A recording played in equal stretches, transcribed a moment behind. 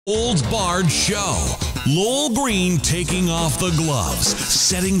Old Bard Show. Lowell Green taking off the gloves,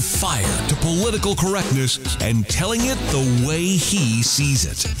 setting fire to political correctness, and telling it the way he sees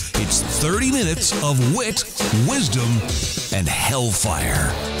it. It's 30 minutes of wit, wisdom, and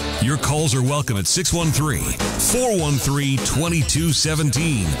hellfire. Your calls are welcome at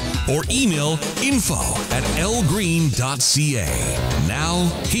 613-413-2217 or email info@lgreen.ca. Now,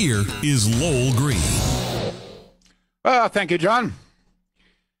 here is Lowell Green. Thank you, John.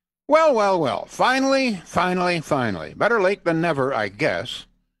 Well. Finally. Better late than never, I guess.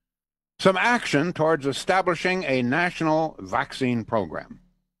 Some action towards establishing a national vaccine program.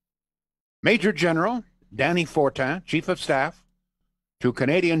 Major General Danny Fortin, Chief of Staff to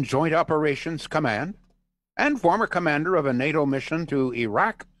Canadian Joint Operations Command and former commander of a NATO mission to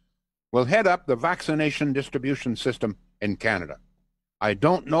Iraq, will head up the vaccination distribution system in Canada. I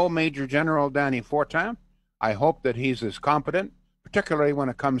don't know Major General Danny Fortin. I hope that he's as competent, particularly when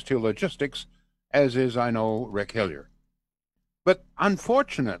it comes to logistics, as is, I know, Rick Hillier. But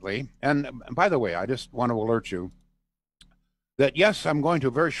unfortunately, and by the way, I just want to alert you that, yes, I'm going to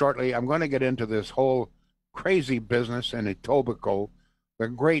very shortly, I'm going to get into this whole crazy business in Etobicoke, the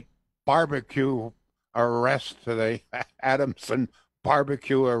great barbecue arrest today, Adamson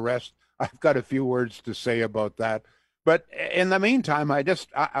barbecue arrest. I've got a few words to say about that. But in the meantime,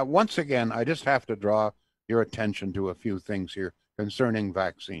 once again, I just have to draw your attention to a few things here concerning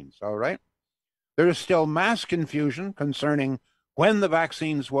vaccines, all right? There is still mass confusion concerning when the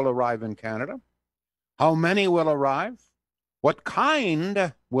vaccines will arrive in Canada, how many will arrive, what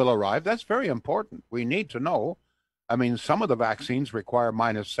kind will arrive. That's very important. We need to know. I mean, some of the vaccines require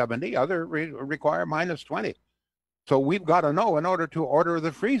 -70, others require -20. So we've got to know in order to order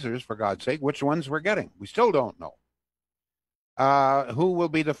the freezers, for God's sake, which ones we're getting. We still don't know. Who will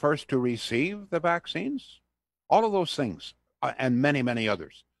be the first to receive the vaccines? All of those things, and many, many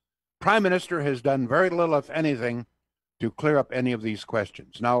others. Prime Minister has done very little, if anything, to clear up any of these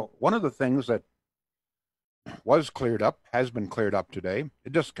questions. Now, one of the things that was cleared up, has been cleared up today,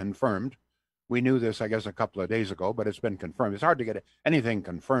 it just confirmed. We knew this, I guess, a couple of days ago, but it's been confirmed. It's hard to get anything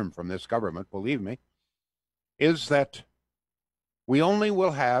confirmed from this government, believe me, is that we only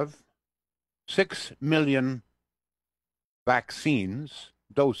will have 6 million vaccines,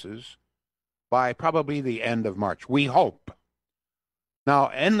 doses, by probably the end of March. We hope. Now,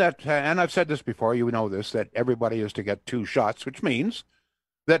 in that, and I've said this before, you know this, that everybody is to get 2 shots, which means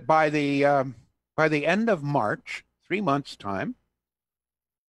that by the end of March, 3 months' time,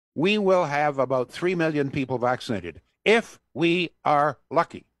 we will have about 3 million people vaccinated, if we are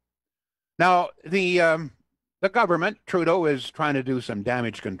lucky. Now, the government, Trudeau, is trying to do some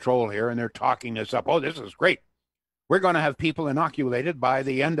damage control here, and they're talking this up. Oh, this is great. We're going to have people inoculated by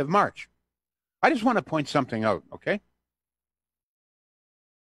the end of March. I just want to point something out, okay?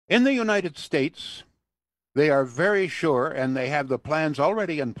 In the United States, they are very sure, and they have the plans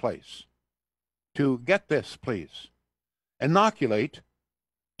already in place, to get this, please, inoculate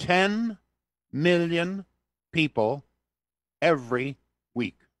 10 million people every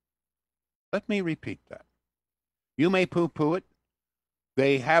week. Let me repeat that. You may poo-poo it.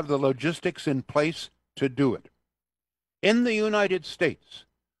 They have the logistics in place to do it. In the United States,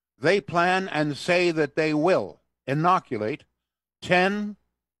 they plan and say that they will inoculate 10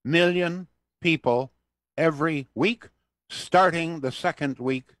 million people every week, starting the second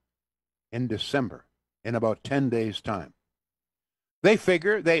week in December, in about 10 days' time. They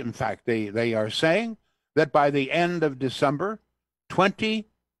figure, in fact, they are saying that by the end of December, 20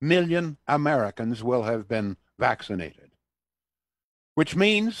 million Americans will have been vaccinated, which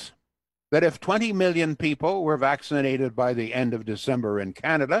means that if 20 million people were vaccinated by the end of December in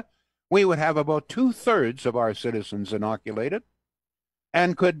Canada, we would have about 2/3 of our citizens inoculated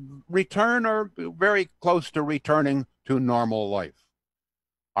and could return, or very close to returning, to normal life.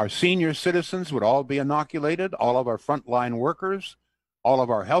 Our senior citizens would all be inoculated, all of our frontline workers, all of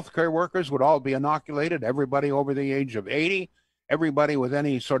our healthcare workers would all be inoculated, everybody over the age of 80, everybody with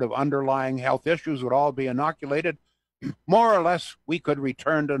any sort of underlying health issues would all be inoculated. More or less, we could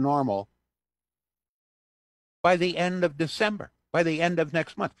return to normal by the end of December, by the end of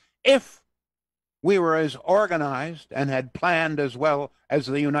next month, if we were as organized and had planned as well as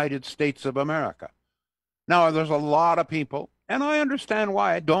the United States of America. Now, there's a lot of people, and I understand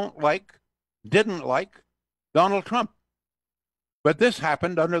why, didn't like Donald Trump. But this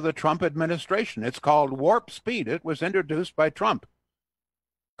happened under the Trump administration. It's called warp speed. It was introduced by Trump.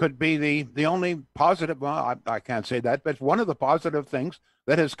 Could be the only positive, well, I can't say that, but one of the positive things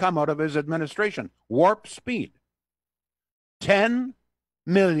that has come out of his administration. Warp speed. 10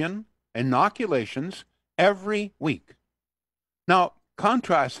 million inoculations every week. Now,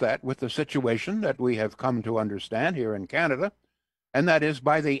 contrast that with the situation that we have come to understand here in Canada, and that is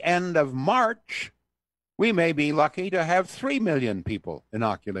by the end of March, we may be lucky to have 3 million people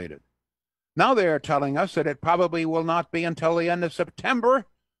inoculated. Now they are telling us that it probably will not be until the end of September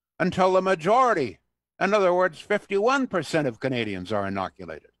until the majority, in other words, 51% of Canadians are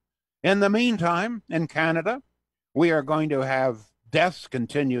inoculated. In the meantime, in Canada, we are going to have deaths,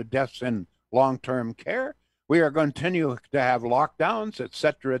 continued deaths in long-term care. We are going to continue to have lockdowns, et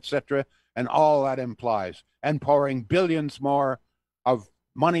cetera, and all that implies, and pouring billions more of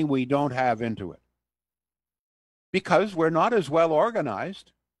money we don't have into it. Because we're not as well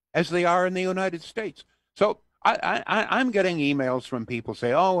organized as they are in the United States. So I'm getting emails from people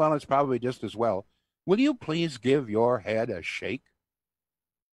say, oh, well, it's probably just as well. Will you please give your head a shake?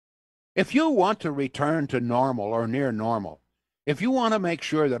 If you want to return to normal or near normal, if you want to make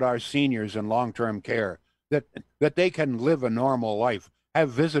sure that our seniors in long-term care, that they can live a normal life, have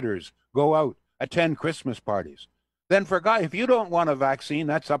visitors, go out, attend Christmas parties, then for God, if you don't want a vaccine,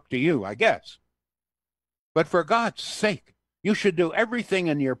 that's up to you, I guess. But for God's sake, you should do everything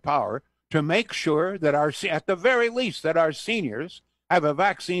in your power to make sure that at the very least, that our seniors have a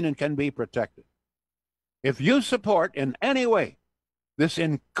vaccine and can be protected. If you support in any way this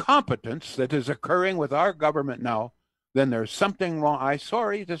incompetence that is occurring with our government now, then there's something wrong. I'm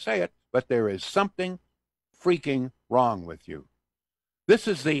sorry to say it, but there is something freaking wrong with you. This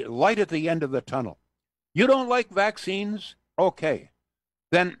is the light at the end of the tunnel. You don't like vaccines? Okay.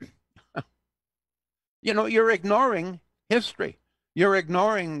 Then, you're ignoring history. You're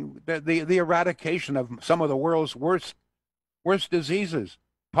ignoring the eradication of some of the world's worst diseases.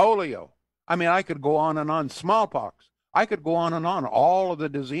 Polio. I mean, I could go on and on. Smallpox. I could go on and on. All of the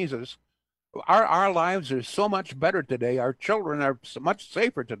diseases. Our lives are so much better today. Our children are so much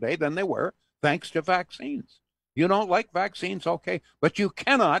safer today than they were thanks to vaccines. You don't like vaccines? Okay. But you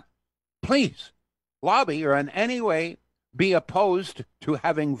cannot, please, lobby or in any way be opposed to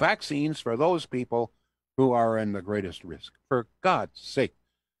having vaccines for those people who are in the greatest risk. For God's sake.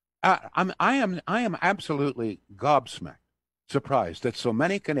 I am absolutely gobsmacked, surprised that so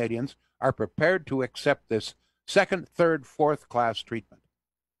many Canadians are prepared to accept this second, third, fourth class treatment.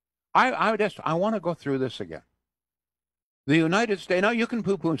 I want to go through this again. The United States, now you can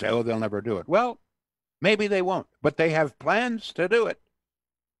poo-poo and say, oh, they'll never do it. Well, maybe they won't, but they have plans to do it.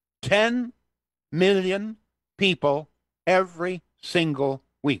 10 million people every single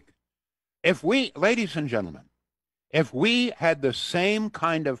week. If we, ladies and gentlemen, if we had the same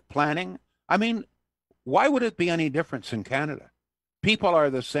kind of planning, I mean, why would it be any difference in Canada? People are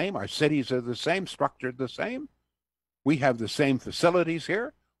the same. Our cities are the same, structured the same. We have the same facilities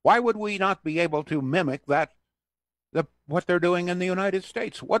here. Why would we not be able to mimic what they're doing in the United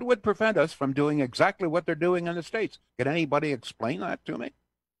States? What would prevent us from doing exactly what they're doing in the States? Can anybody explain that to me?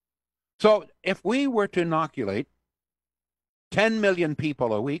 So if we were to inoculate 10 million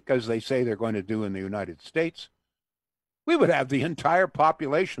people a week, as they say they're going to do in the United States, we would have the entire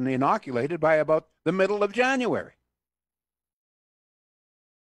population inoculated by about the middle of January.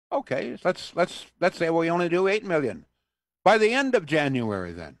 Okay, let's say we only do 8 million. By the end of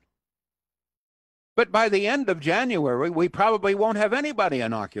January, then. But by the end of January, we probably won't have anybody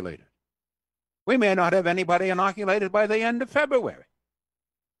inoculated. We may not have anybody inoculated by the end of February.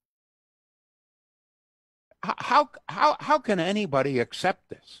 How can anybody accept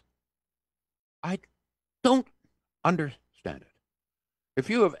this? I don't understand it. If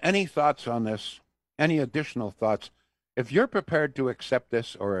you have any thoughts on this, any additional thoughts, if you're prepared to accept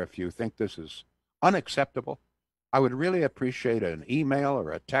this, or if you think this is unacceptable, I would really appreciate an email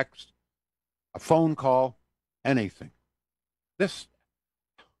or a text, a phone call, anything.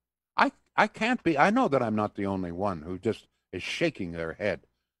 I can't be, I know that I'm not the only one who just is shaking their head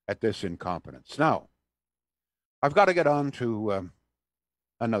at this incompetence. Now, I've got to get on to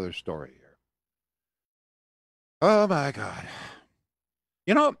another story here. Oh my God.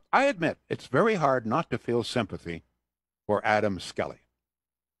 I admit it's very hard not to feel sympathy for Adam Skelly.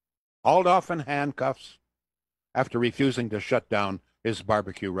 Hauled off in handcuffs after refusing to shut down his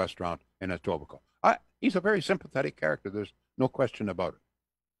barbecue restaurant in Etobicoke. He's a very sympathetic character. There's no question about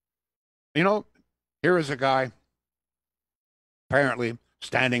it. Here is a guy apparently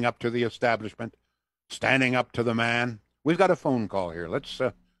standing up to the establishment, standing up to the man. We've got a phone call here. Let's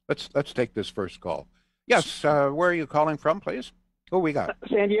take this first call. Yes, where are you calling from, please? Who we got?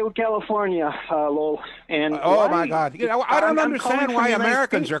 San Diego, California, Lowell. And oh my God! I don't understand why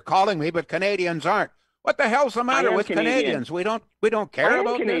Americans are calling me, but Canadians aren't. What the hell's the matter with Canadians? We don't care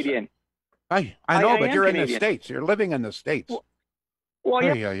about Canadian. This. I know, but you're Canadian. In the States. You're living in the States. Well,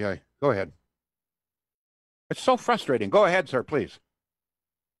 yeah. Go ahead. It's so frustrating. Go ahead, sir, please.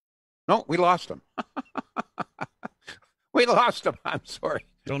 No, we lost him. We lost him. I'm sorry.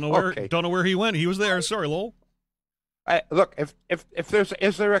 Don't know Okay. where he went. He was there. Sorry, Lowell. Look,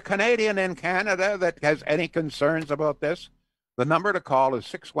 is there a Canadian in Canada that has any concerns about this? The number to call is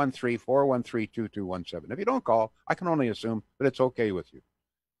 613-413-2217. If you don't call, I can only assume that it's okay with you.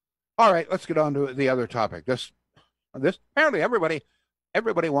 All right, let's get on to the other topic. This apparently everybody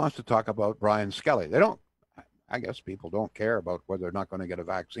wants to talk about Brian Skelly. They don't. I guess people don't care about whether they're not going to get a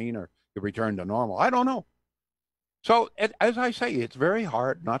vaccine or return to normal. I don't know. So, as I say, it's very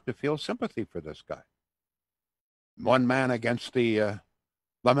hard not to feel sympathy for this guy. One man against the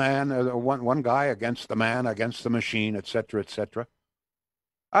man, one guy against the man, against the machine, etc., etc.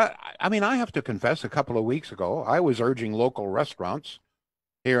 I mean, I have to confess, a couple of weeks ago, I was urging local restaurants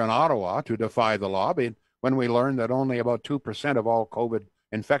here in Ottawa to defy the law when we learned that only about 2% of all COVID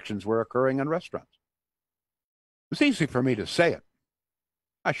infections were occurring in restaurants. It's easy for me to say it.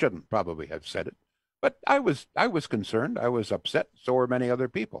 I shouldn't probably have said it, but I was concerned. I was upset. So were many other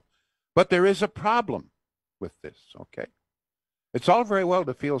people. But there is a problem with this, okay? It's all very well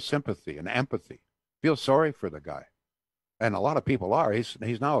to feel sympathy and empathy, feel sorry for the guy. And a lot of people are.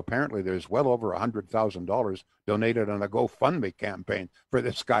 He's now apparently there's well over $100,000 donated on a GoFundMe campaign for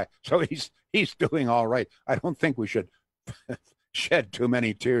this guy. So he's doing all right. I don't think we should shed too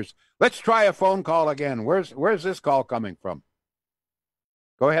many tears. Let's try a phone call again. Where's this call coming from?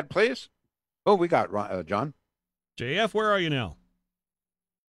 Go ahead, please. Oh, we got John. JF, where are you now?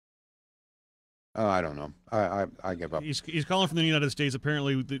 I don't know. I give up. He's calling from the United States.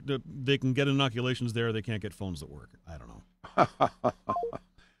 Apparently, they can get inoculations there. They can't get phones that work. I don't know.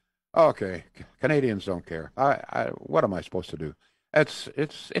 Okay, Canadians don't care. What am I supposed to do? It's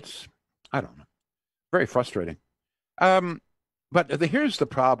I don't know. Very frustrating. But here's the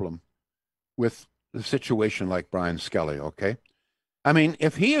problem with the situation like Brian Skelly. Okay, I mean,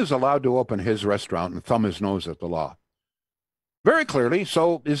 if he is allowed to open his restaurant and thumb his nose at the law, very clearly,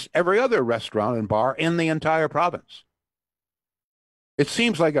 so is every other restaurant and bar in the entire province. It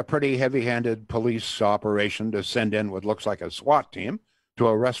seems like a pretty heavy-handed police operation to send in what looks like a SWAT team to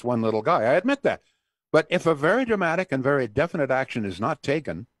arrest one little guy. I admit that. But if a very dramatic and very definite action is not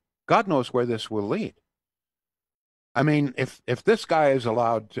taken, God knows where this will lead. I mean, if this guy is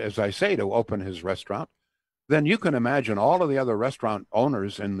allowed, as I say, to open his restaurant, then you can imagine all of the other restaurant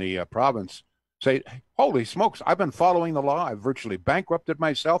owners in the province say, holy smokes, I've been following the law. I've virtually bankrupted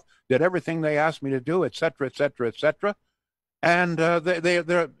myself, did everything they asked me to do, et cetera, et cetera, et cetera. And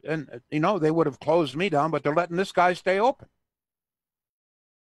they would have closed me down, but they're letting this guy stay open.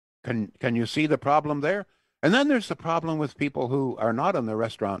 Can you see the problem there? And then there's the problem with people who are not in the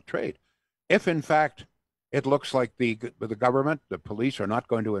restaurant trade. If, in fact, it looks like the government, the police are not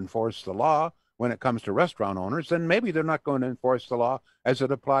going to enforce the law when it comes to restaurant owners, then maybe they're not going to enforce the law as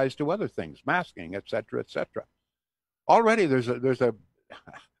it applies to other things, masking, et cetera, et cetera. Already there's a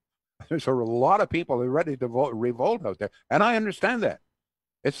lot of people who are ready to revolt out there, and I understand that.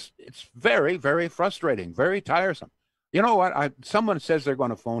 It's very, very frustrating, very tiresome. You know what? Someone says they're going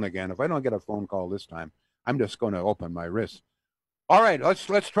to phone again. If I don't get a phone call this time, I'm just going to open my wrists. All right,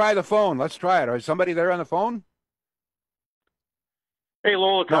 let's try the phone. Let's try it. Is somebody there on the phone? Hey,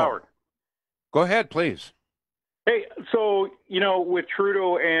 Lowell, it's Howard. Go ahead, please. Hey, so, with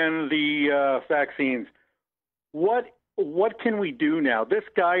Trudeau and the vaccines, what can we do now? This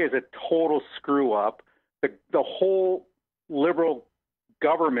guy is a total screw up. The whole Liberal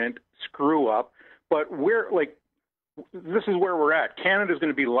government screw up. But this is where we're at. Canada's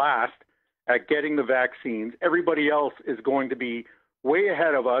going to be last at getting the vaccines. Everybody else is going to be way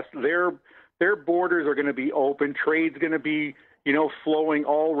ahead of us. Their borders are going to be open. Trade's going to be flowing.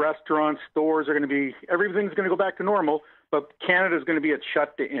 All restaurants, stores are going to be, everything's going to go back to normal, but Canada's going to be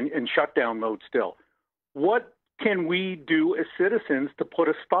in shutdown mode still. What can we do as citizens to put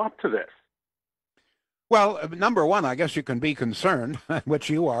a stop to this? Well, number one, I guess you can be concerned,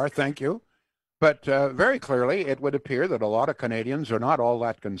 which you are, thank you. But very clearly, it would appear that a lot of Canadians are not all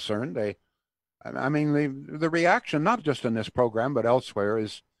that concerned. The reaction, not just in this program, but elsewhere,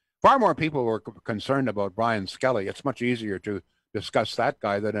 is far more people were concerned about Brian Skelly. It's much easier to discuss that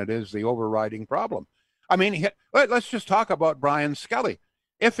guy than it is the overriding problem. I mean, let's just talk about Brian Skelly.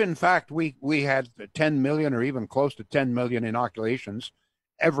 If, in fact, we had 10 million or even close to 10 million inoculations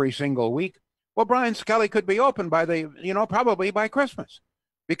every single week, well, Brian Skelly could be open by probably by Christmas,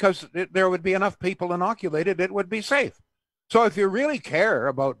 because there would be enough people inoculated, it would be safe. So if you really care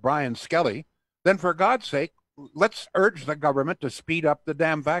about Brian Skelly, then for God's sake, let's urge the government to speed up the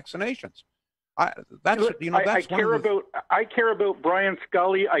damn vaccinations. I care about Brian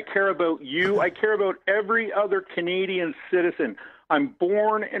Scully. I care about you. I care about every other Canadian citizen. I'm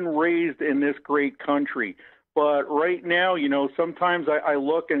born and raised in this great country. But right now, sometimes I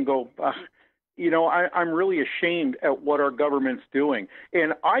look and go, I'm really ashamed at what our government's doing.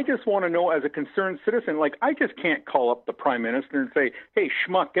 And I just want to know, as a concerned citizen, I just can't call up the Prime Minister and say, hey,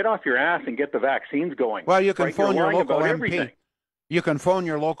 schmuck, get off your ass and get the vaccines going. Well, you can right? phone your local MP. Everything. You can phone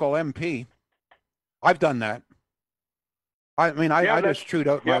your local MP. I've done that. I just chewed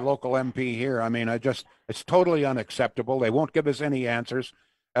out my local MP here. It's totally unacceptable. They won't give us any answers.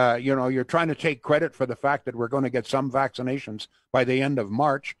 You're trying to take credit for the fact that we're going to get some vaccinations by the end of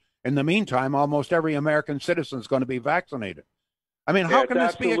March. In the meantime, almost every American citizen is going to be vaccinated. How can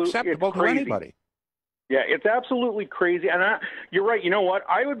this be acceptable to anybody? Yeah, it's absolutely crazy. And you're right. You know what?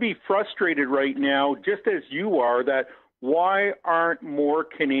 I would be frustrated right now, just as you are, that why aren't more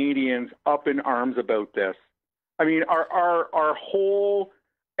Canadians up in arms about this? Our whole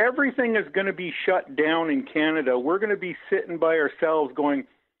everything is going to be shut down in Canada. We're going to be sitting by ourselves going,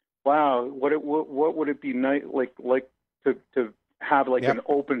 wow, what would it be nice like to have an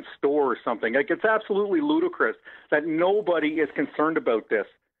open store or something? It's absolutely ludicrous that nobody is concerned about this.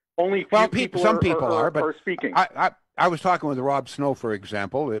 Only some people are speaking. I was talking with Rob Snow, for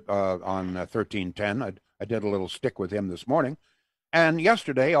example, on 1310. I did a little stick with him this morning, and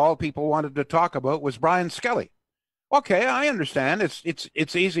yesterday all people wanted to talk about was Brian Skelly. Okay, I understand.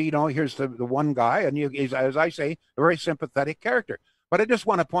 It's easy, here's the one guy, and he's, as I say, a very sympathetic character. But I just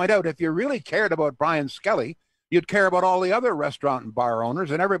want to point out, if you really cared about Brian Skelly, you'd care about all the other restaurant and bar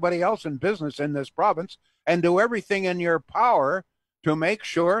owners and everybody else in business in this province and do everything in your power to make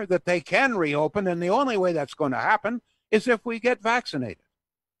sure that they can reopen. And the only way that's going to happen is if we get vaccinated.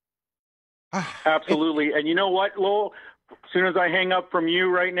 Absolutely. And you know what, Lowell? As soon as I hang up from you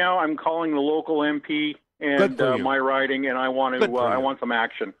right now, I'm calling the local MP and my riding, and I want some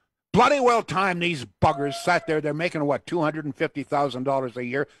action. Bloody well time these buggers sat there. They're making, $250,000 a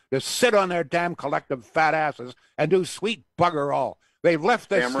year to sit on their damn collective fat asses and do sweet bugger all. They've left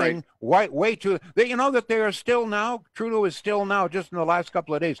this thing way too. You know that they are still now, Trudeau is still now, just in the last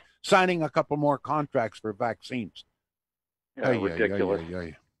couple of days, signing a couple more contracts for vaccines. Yeah, ridiculous.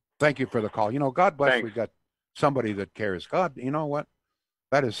 Thank you for the call. God bless. Thanks. We got somebody that cares. God, you know what?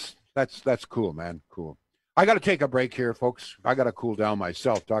 That's cool, man. Cool. I got to take a break here, folks. I got to cool down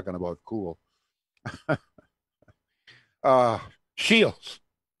myself talking about cool. Shields.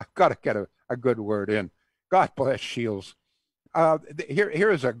 I've got to get a good word in. God bless Shields.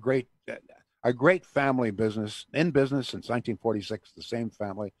 Here is a great family business, in business since 1946, the same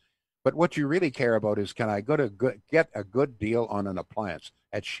family. But what you really care about is, can I get a good deal on an appliance?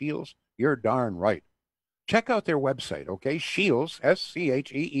 At Shields, you're darn right. Check out their website, okay? Shields,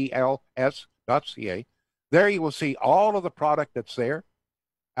 SCHEELS.ca. There you will see all of the product that's there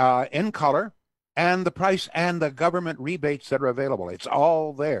in color and the price and the government rebates that are available. It's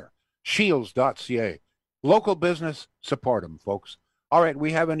all there. Shields.ca. Local business, support them, folks. All right,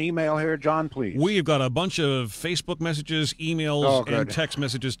 we have an email here. John, please. We've got a bunch of Facebook messages, emails, and text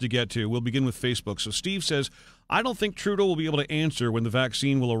messages to get to. We'll begin with Facebook. So Steve says, I don't think Trudeau will be able to answer when the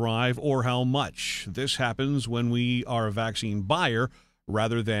vaccine will arrive or how much. This happens when we are a vaccine buyer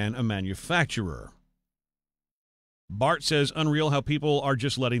rather than a manufacturer. Bart says, unreal how people are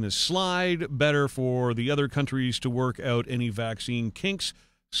just letting this slide. Better for the other countries to work out any vaccine kinks.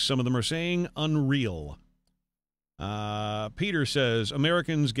 Some of them are saying unreal. Peter says,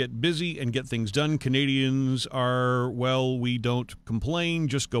 Americans get busy and get things done. Canadians are, well, we don't complain,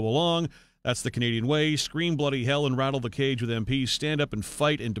 just go along. That's the Canadian way. Scream bloody hell and rattle the cage with MPs. Stand up and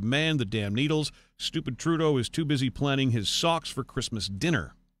fight and demand the damn needles. Stupid Trudeau is too busy planning his socks for Christmas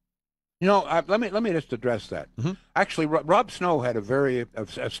dinner. Let me just address that. Mm-hmm. Actually, Rob Snow had a very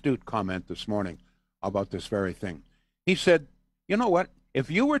astute comment this morning about this very thing. He said, you know what? If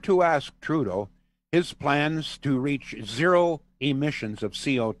you were to ask Trudeau his plans to reach zero emissions of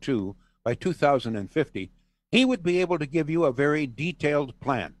CO2 by 2050, he would be able to give you a very detailed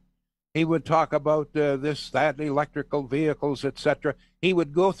plan. He would talk about this, that, electrical vehicles, etc. He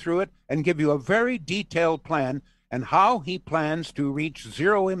would go through it and give you a very detailed plan and how he plans to reach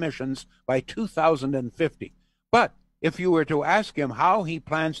zero emissions by 2050. But if you were to ask him how he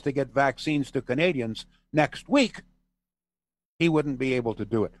plans to get vaccines to Canadians next week, he wouldn't be able to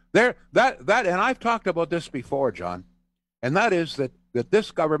do it. And I've talked about this before, John, and that is that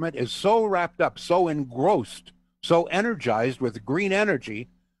this government is so wrapped up, so engrossed, so energized with green energy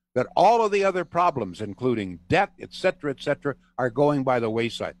that all of the other problems, including debt, et cetera, are going by the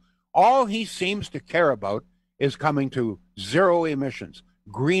wayside. All he seems to care about is coming to zero emissions,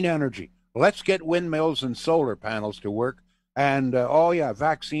 green energy. Let's get windmills and solar panels to work. And,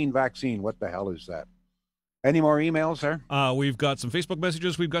 vaccine. What the hell is that? Any more emails there? We've got some Facebook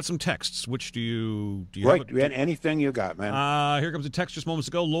messages. We've got some texts. Which do you right, have? Anything you got, man. Here comes a text just moments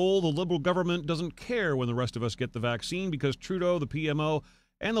ago. Lowell, the Liberal government doesn't care when the rest of us get the vaccine because Trudeau, the PMO,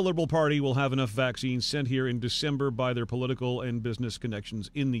 and the Liberal Party will have enough vaccines sent here in December by their political and business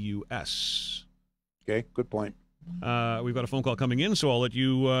connections in the U.S. Okay, good point. We've got a phone call coming in, so I'll let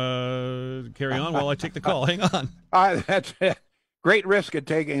you carry on while I take the call. Hang on. That's it. Great risk of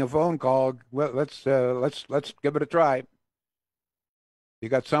taking a phone call. Well, let's give it a try. You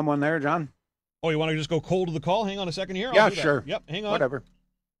got someone there, John? Oh, you want to just go cold to the call? Hang on a second here. Yeah, sure. Yep, hang on. Whatever.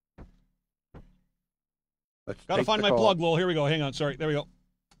 Got to find my plug, Lowell. Here we go. Hang on. Sorry. There we go.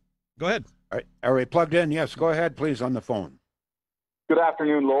 Go ahead. All right. Are we plugged in? Yes. Go ahead, please, on the phone. Good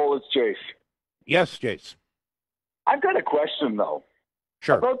afternoon, Lowell. It's Jace. Yes, Jace. I've got a question, though.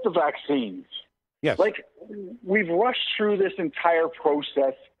 Sure. About the vaccines. Yes. Like, we've rushed through this entire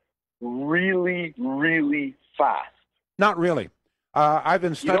process really, really fast. Not really. I've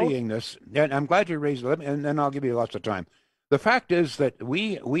been studying this, and I'm glad you raised it, and then I'll give you lots of time. The fact is that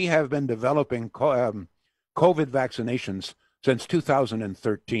we have been developing COVID vaccinations since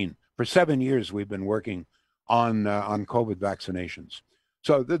 2013. For 7 years, we've been working on COVID vaccinations.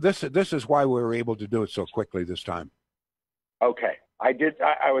 So this is why we were able to do it so quickly this time. Okay.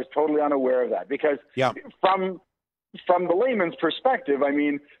 I was totally unaware of that because from the layman's perspective, I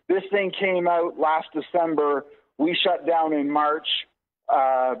mean, this thing came out last December. We shut down in March.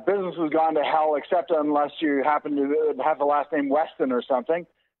 Business has gone to hell, except unless you happen to have the last name Weston or something.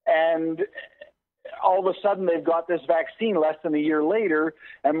 And all of a sudden, they've got this vaccine less than a year later,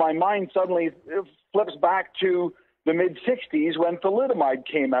 and my mind suddenly flips back to the mid-'60s when thalidomide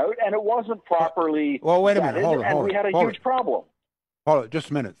came out, and it wasn't properly wait a minute. Hold on. We had a huge problem. Hold it, just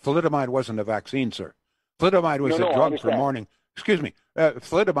a minute. Thalidomide wasn't a vaccine, sir. Thalidomide was a drug for morning. Excuse me.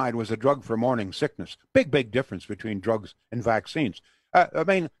 Thalidomide was a drug for morning sickness. Big difference between drugs and vaccines. I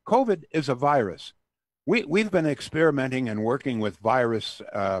mean, COVID is a virus. We've been experimenting and working with virus.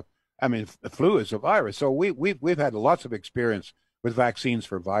 The flu is a virus, so we've had lots of experience with vaccines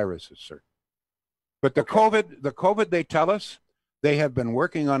for viruses, sir. But the COVID, they tell us they have been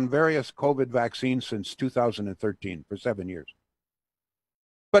working on various COVID vaccines since 2013 for 7 years.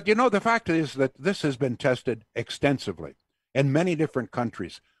 But, the fact is that this has been tested extensively in many different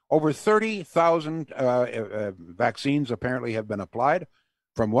countries. Over 30,000 vaccines apparently have been applied.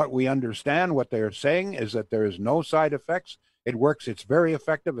 From what we understand, what they are saying is that there is no side effects. It works. It's very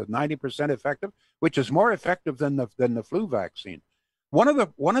effective, at 90% effective, which is more effective than the flu vaccine. One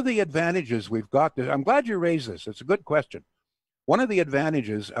of the advantages we've got, I'm glad you raised this. It's a good question. One of the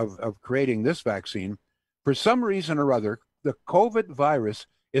advantages of creating this vaccine, for some reason or other, the COVID virus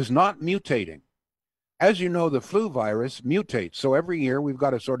is not mutating. As you know, the flu virus mutates. So every year we've got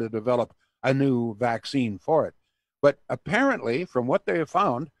to sort of develop a new vaccine for it. But apparently, from what they have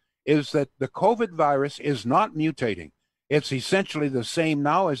found, is that the COVID virus is not mutating. It's essentially the same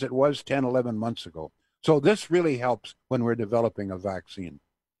now as it was 10, 11 months ago. So this really helps when we're developing a vaccine.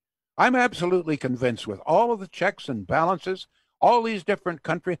 I'm absolutely convinced with all of the checks and balances, all these different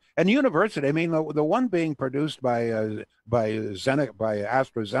countries and university. I mean, the one being produced by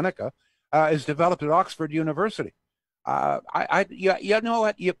AstraZeneca is developed at Oxford University. You know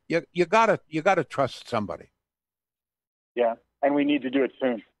what? You gotta trust somebody. Yeah, and we need to do it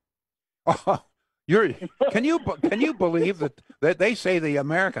soon. Oh, can you believe that they say the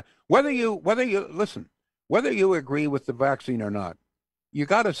American, whether you agree with the vaccine or not, you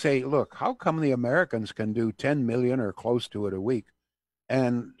got to say, look, how come the Americans can do 10 million or close to it a week,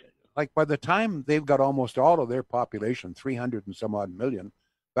 and like by the time they've got almost all of their population, 300 and some odd million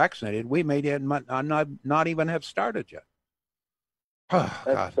vaccinated, we may not even have started yet. Oh,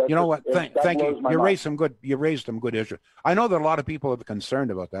 God. You know what? Thank you. You raised some good issues. I know that a lot of people are concerned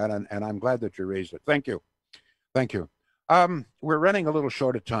about that, and I'm glad that you raised it. Thank you. We're running a little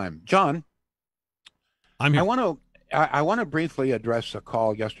short of time. John, I'm here. I want to briefly address a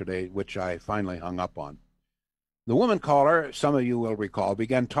call yesterday, which I finally hung up on. The woman caller, some of you will recall,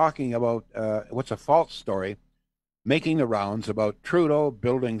 began talking about what's a false story making the rounds about Trudeau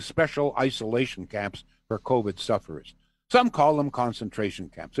building special isolation camps for COVID sufferers. Some call them concentration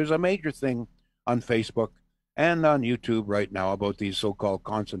camps. There's a major thing on Facebook and on YouTube right now about these so-called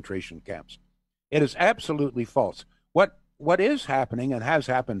concentration camps. It is absolutely false. What is happening, and has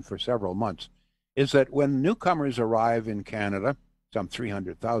happened for several months, is that when newcomers arrive in Canada, some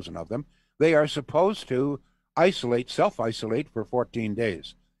 300,000 of them, they are supposed to self-isolate for 14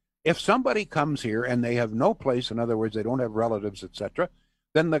 days. If somebody comes here and they have no place, in other words, they don't have relatives, etc.,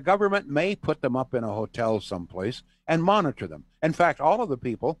 then the government may put them up in a hotel someplace and monitor them. In fact, all of the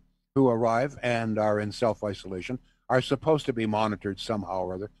people who arrive and are in self-isolation are supposed to be monitored somehow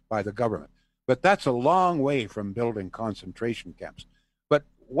or other by the government. But that's a long way from building concentration camps. But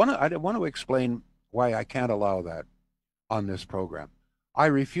I want to explain why I can't allow that on this program. I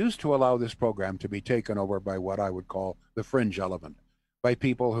refuse to allow this program to be taken over by what I would call the fringe element, by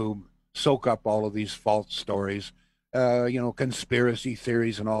people who soak up all of these false stories, conspiracy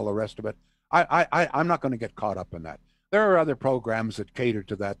theories and all the rest of it. I'm not going to get caught up in that. There are other programs that cater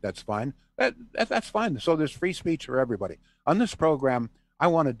to that. That's fine. That's fine. So there's free speech for everybody. On this program, I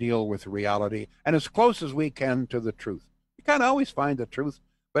want to deal with reality and as close as we can to the truth. You can't always find the truth,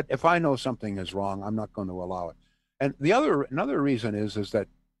 but if I know something is wrong, I'm not going to allow it. And another reason is that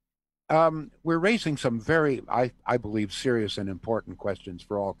we're raising some very, I believe, serious and important questions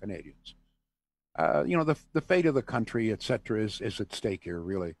for all Canadians. The fate of the country, et cetera, is at stake here,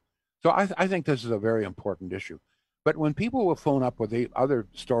 really. So I think this is a very important issue. But when people will phone up with the other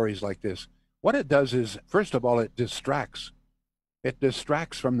stories like this, what it does is, first of all, it distracts. It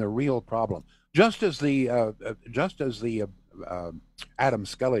distracts from the real problem. Just as the Adam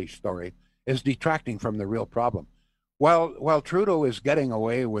Skelly story is detracting from the real problem. While Trudeau is getting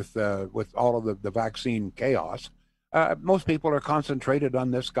away with all of the vaccine chaos, most people are concentrated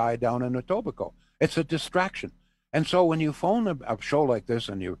on this guy down in Etobicoke. It's a distraction. And so when you phone a show like this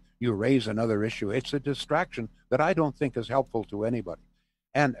and you raise another issue, it's a distraction that I don't think is helpful to anybody.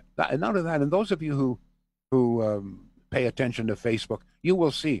 And none of that. And those of you who pay attention to Facebook, you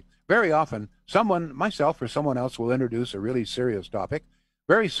will see very often someone, myself or someone else, will introduce a really serious topic.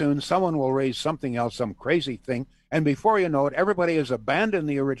 Very soon, someone will raise something else, some crazy thing, and before you know it, everybody has abandoned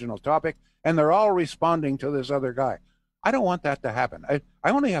the original topic, and they're all responding to this other guy. I don't want that to happen. I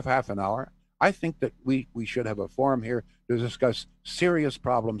only have half an hour. I think that we should have a forum here to discuss serious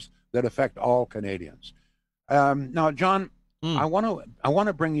problems that affect all Canadians. Now, John, I want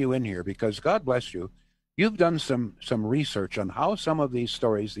to bring you in here because God bless you. You've done some research on how some of these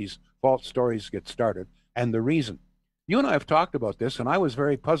stories, these false stories, get started, and the reason. You and I have talked about this, and I was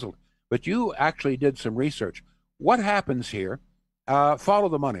very puzzled. But you actually did some research. What happens here? Follow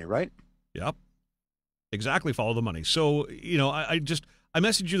the money, right? Yep. Exactly, follow the money. So, I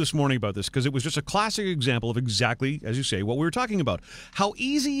messaged you this morning about this because it was just a classic example of exactly, as you say, what we were talking about. How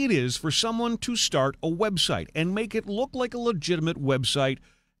easy it is for someone to start a website and make it look like a legitimate website,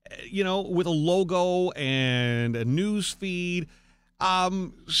 with a logo and a news feed.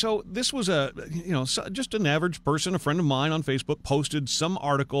 So this was just an average person, a friend of mine on Facebook, posted some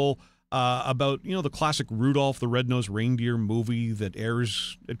article about, the classic Rudolph the Red-Nosed Reindeer movie that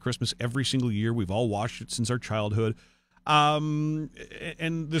airs at Christmas every single year. We've all watched it since our childhood.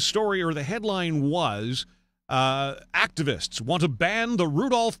 And the story or the headline was, activists want to ban the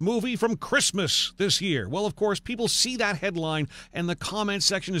Rudolph movie from Christmas this year. Well, of course, people see that headline and the comment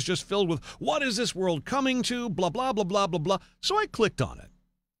section is just filled with, what is this world coming to? Blah, blah, blah, blah, blah, blah. So I clicked on it.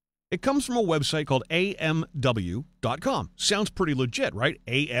 It comes from a website called amw.com. Sounds pretty legit, right?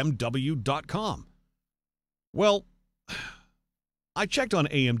 amw.com. Well, I checked on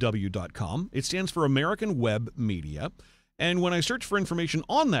amw.com. It stands for American Web Media. And when I searched for information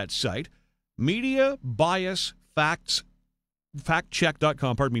on that site,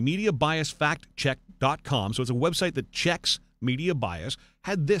 MediaBiasFactCheck.com, MediaBiasFactCheck.com, so it's a website that checks media bias,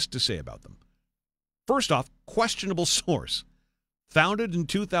 had this to say about them. First off, questionable source. Founded in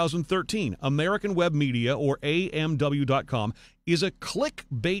 2013, American Web Media, or AMW.com, is a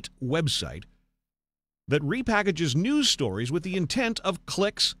clickbait website that repackages news stories with the intent of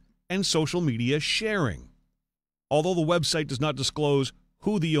clicks and social media sharing. Although the website does not disclose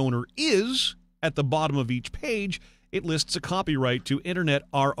who the owner is, at the bottom of each page, it lists a copyright to Internet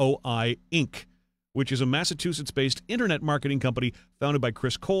ROI Inc., which is a Massachusetts-based internet marketing company founded by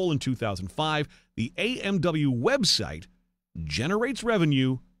Chris Cole in 2005. The AMW website generates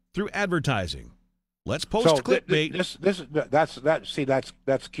revenue through advertising. Let's post clickbait.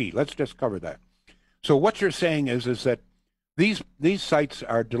 That's key. Let's just cover that. So what you're saying is that these sites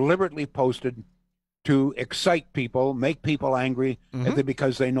are deliberately posted to excite people, make people angry,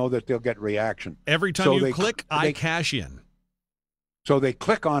 because they know that they'll get reaction. Every time you click, I cash in. So they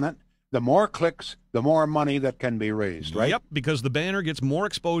click on it. The more clicks, the more money that can be raised, right? Yep, because the banner gets more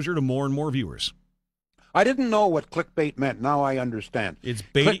exposure to more and more viewers. I didn't know what clickbait meant. Now I understand.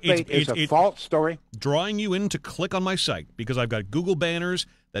 Clickbait is a false story. Drawing you in to click on my site because I've got Google banners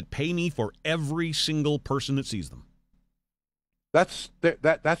that pay me for every single person that sees them. That's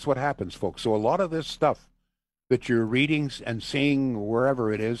what happens, folks. So a lot of this stuff that you're reading and seeing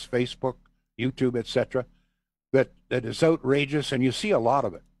wherever it is, Facebook, YouTube, etc., that is outrageous, and you see a lot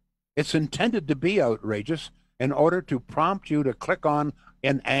of it. It's intended to be outrageous in order to prompt you to click on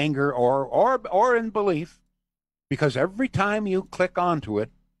in anger or in belief, because every time you click onto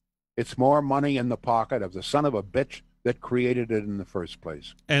it, it's more money in the pocket of the son of a bitch that created it in the first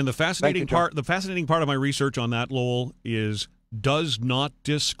place. And the fascinating part of my research on that, Lowell, is does not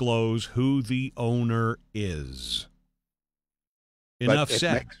disclose who the owner is. Enough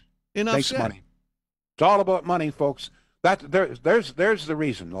said. Enough said. Money. It's all about money, folks. There's the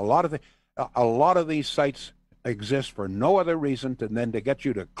reason. A lot of these sites exist for no other reason than to get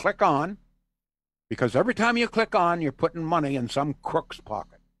you to click on, because every time you click on, you're putting money in some crook's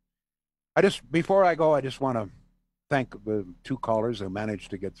pocket. Before I go, I just want to thank the 2 callers who managed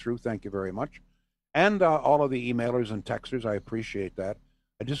to get through. Thank you very much. And all of the emailers and texters, I appreciate that.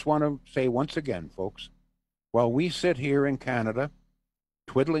 I just want to say once again, folks, while we sit here in Canada,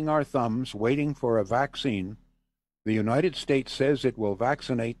 twiddling our thumbs, waiting for a vaccine, the United States says it will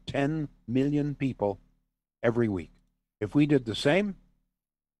vaccinate 10 million people every week. If we did the same,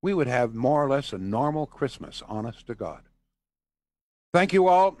 we would have more or less a normal Christmas, honest to God. Thank you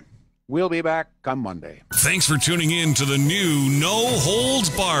all. We'll be back come Monday. Thanks for tuning in to the new No Holds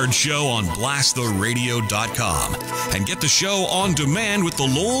Barred show on BlastTheRadio.com. And get the show on demand with the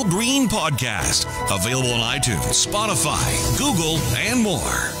Lowell Green Podcast. Available on iTunes, Spotify, Google, and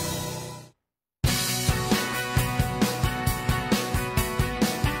more.